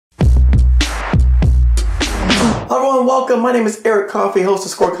Hello everyone, welcome. My name is Eric Coffie, host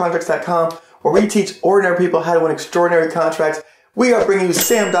of ScoreContracts.com, where we teach ordinary people how to win extraordinary contracts. We are bringing you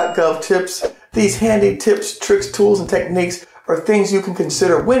sam.gov tips. These handy tips, tricks, tools, and techniques are things you can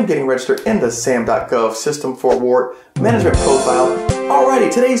consider when getting registered in the sam.gov system for award management profile. Alrighty,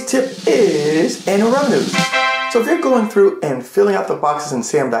 today's tip is annual revenues. So if you're going through and filling out the boxes in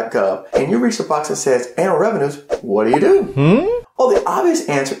sam.gov and you reach the box that says annual revenues, what do? Well, the obvious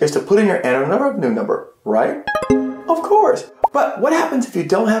answer is to put in your annual revenue number, right? Of course. But what happens if you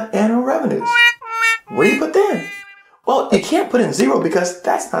don't have annual revenues? What do you put then? Well, you can't put in 0 because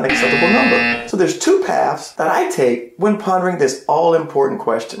that's not an acceptable number. So there's two paths that I take when pondering this all-important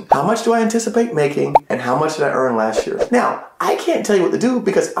question. How much do I anticipate making and how much did I earn last year? Now, I can't tell you what to do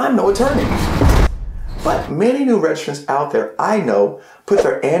because I'm no attorney. But many new registrants out there I know put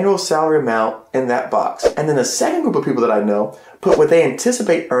their annual salary amount in that box. And then the second group of people that I know put what they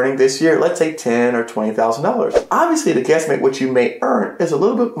anticipate earning this year, let's say $10,000 or $20,000. Obviously, to guesstimate what you may earn is a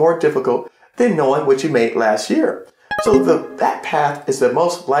little bit more difficult than knowing what you made last year. So that path is the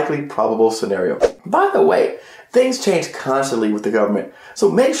most likely probable scenario. By the way, things change constantly with the government. So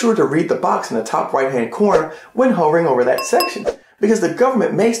make sure to read the box in the top right-hand corner when hovering over that section, because the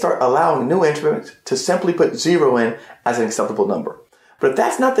government may start allowing new entrants to simply put 0 in as an acceptable number. But if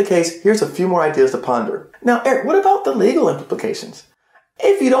that's not the case, here's a few more ideas to ponder. Now, Eric, what about the legal implications?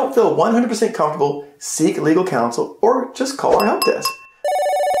 If you don't feel 100% comfortable, seek legal counsel or just call our help desk.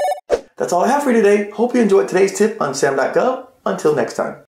 That's all I have for you today. Hope you enjoyed today's tip on sam.gov. Until next time.